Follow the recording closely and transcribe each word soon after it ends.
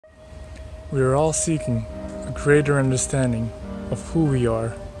We are all seeking a greater understanding of who we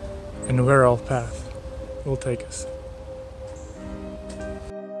are and where our path will take us.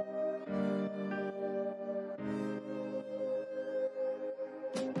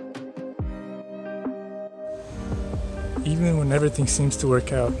 Even when everything seems to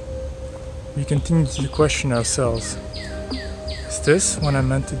work out, we continue to question ourselves. Is this what I'm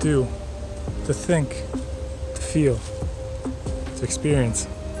meant to do? To think, to feel, to experience?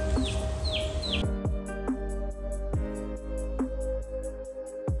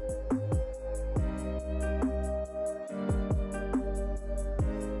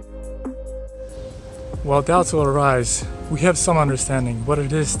 While doubts will arise, we have some understanding what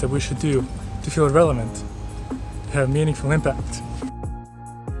it is that we should do to feel relevant, to have meaningful impact.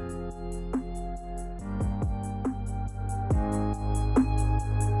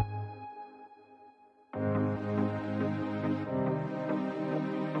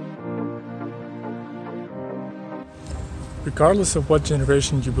 Regardless of what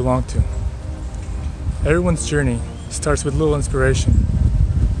generation you belong to, everyone's journey starts with little inspiration,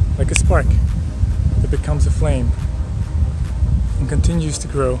 like a spark that becomes a flame and continues to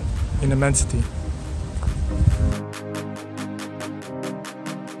grow in immensity.